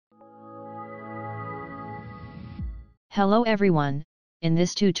Hello everyone, in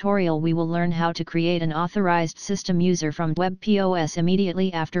this tutorial we will learn how to create an authorized system user from WEB POS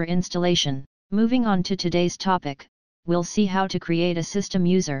immediately after installation. Moving on to today's topic, we'll see how to create a system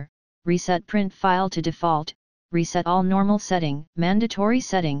user, reset print file to default, reset all normal setting, mandatory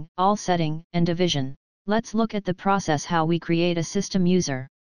setting, all setting, and division. Let's look at the process how we create a system user.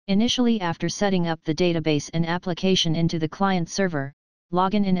 Initially, after setting up the database and application into the client server,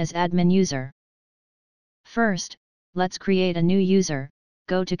 login in as admin user. First, let's create a new user.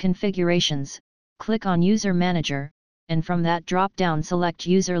 Go to Configurations, click on User Manager, and from that drop-down select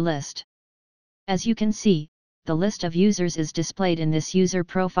User List. As you can see, the list of users is displayed in this user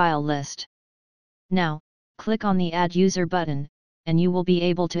profile list. Now, click on the Add User button, and you will be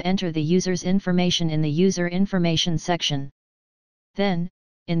able to enter the user's information in the User Information section. Then,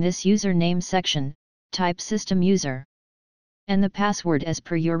 in this username section, type System User and the password as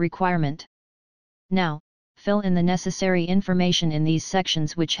per your requirement. Now, fill in the necessary information in these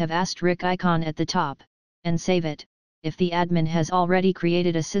sections which have asterisk icon at the top, and save it. If the admin has already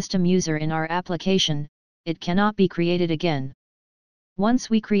created a system user in our application, it cannot be created again. Once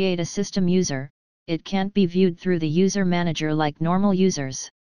we create a system user, it can't be viewed through the user manager like normal users.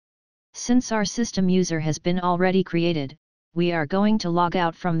 Since our system user has been already created, we are going to log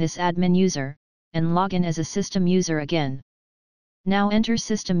out from this admin user, and log in as a system user again. Now enter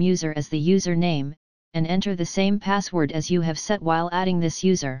system user as the username, and enter the same password as you have set while adding this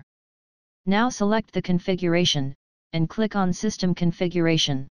user. Now select the configuration, and click on System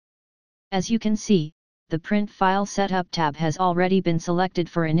Configuration. As you can see, the Print File Setup tab has already been selected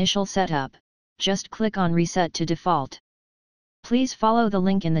for initial setup. Just click on Reset to Default. Please follow the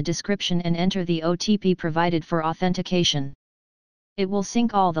link in the description and enter the OTP provided for authentication. It will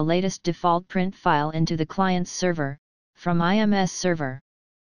sync all the latest default print file into the client's server, from IMS server.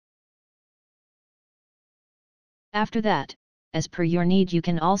 After that, as per your need, you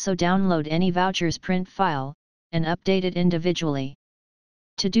can also download any vouchers print file, and update it individually.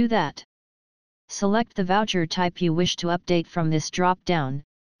 To do that, select the voucher type you wish to update from this drop-down.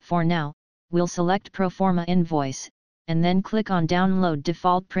 For now, we'll select Proforma Invoice, and then click on Download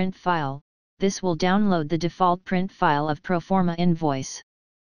Default Print File. This will download the default print file of Proforma Invoice.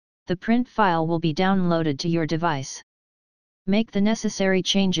 The print file will be downloaded to your device. Make the necessary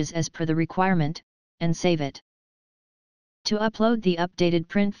changes as per the requirement, and save it. To upload the updated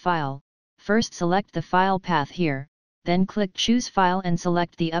print file, first select the file path here, then click Choose File and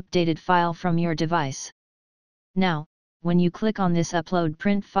select the updated file from your device. Now, when you click on this Upload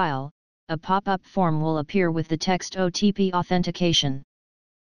Print File, a pop-up form will appear with the text OTP authentication.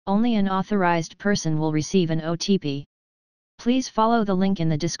 Only an authorized person will receive an OTP. Please follow the link in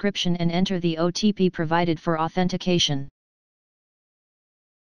the description and enter the OTP provided for authentication.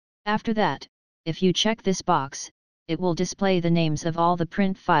 After that, if you check this box, it will display the names of all the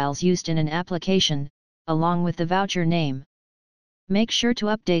print files used in an application, along with the voucher name. Make sure to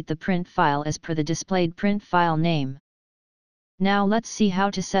update the print file as per the displayed print file name. Now let's see how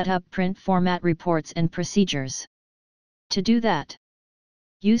to set up print format reports and procedures. To do that,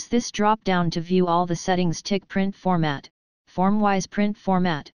 use this drop-down to view all the settings. Tick Print Format, Form-wise Print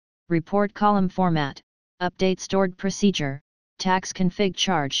Format, Report Column Format, Update Stored Procedure, Tax Config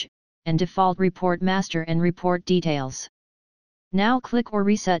Charge, and Default Report Master and Report Details. Now click or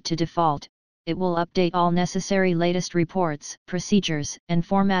Reset to Default. It will update all necessary latest reports, procedures, and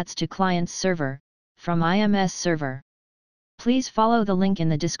formats to client's server, from IMS server. Please follow the link in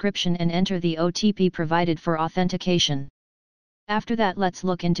the description and enter the OTP provided for authentication. After that, let's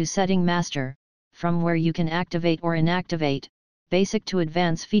look into Setting Master, from where you can activate or inactivate basic to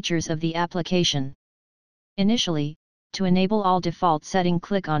advanced features of the application. Initially, to enable all default setting,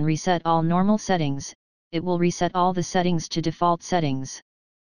 click on Reset All Normal Settings. It will reset all the settings to default settings.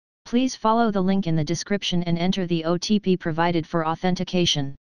 Please follow the link in the description and enter the OTP provided for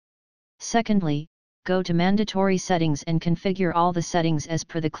authentication. Secondly, go to Mandatory Settings and configure all the settings as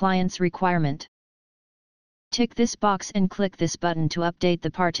per the client's requirement. Tick this box and click this button to update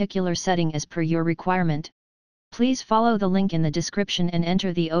the particular setting as per your requirement. Please follow the link in the description and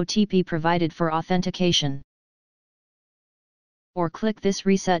enter the OTP provided for authentication. Or click this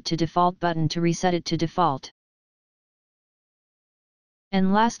Reset to Default button to reset it to default.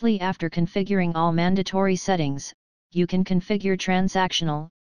 And lastly, after configuring all mandatory settings, you can configure transactional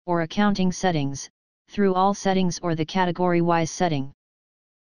or accounting settings through All Settings or the category-wise setting.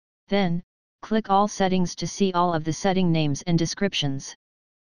 Then, click All Settings to see all of the setting names and descriptions.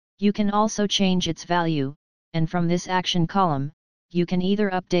 You can also change its value, and from this action column, you can either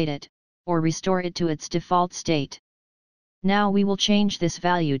update it, or restore it to its default state. Now we will change this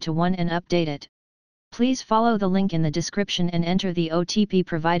value to 1 and update it. Please follow the link in the description and enter the OTP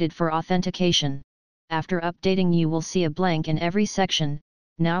provided for authentication. After updating, you will see a blank in every section.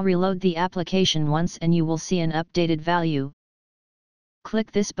 Now reload the application once and you will see an updated value. Click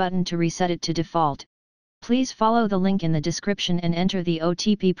this button to reset it to default. Please follow the link in the description and enter the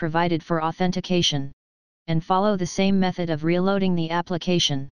OTP provided for authentication. And follow the same method of reloading the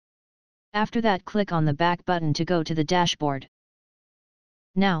application. After that, click on the back button to go to the dashboard.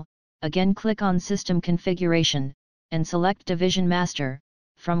 Now, again click on System Configuration, and select Division Master,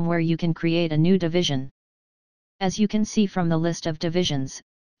 from where you can create a new division. As you can see from the list of divisions,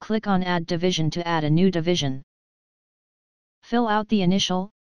 click on Add Division to add a new division. Fill out the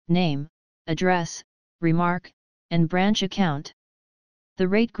initial, name, address, remark, and branch account. The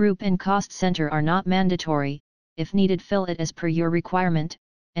rate group and cost center are not mandatory. If needed, fill it as per your requirement,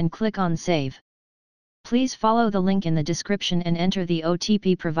 and click on Save. Please follow the link in the description and enter the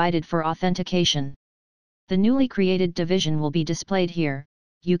OTP provided for authentication. The newly created division will be displayed here.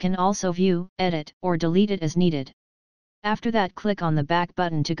 You can also view, edit, or delete it as needed. After that, click on the back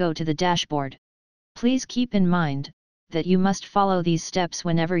button to go to the dashboard. Please keep in mind that you must follow these steps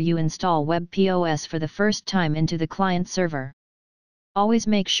whenever you install WEB POS for the first time into the client server. Always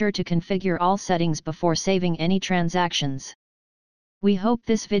make sure to configure all settings before saving any transactions. We hope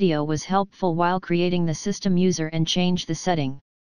this video was helpful while creating the system user and change the setting.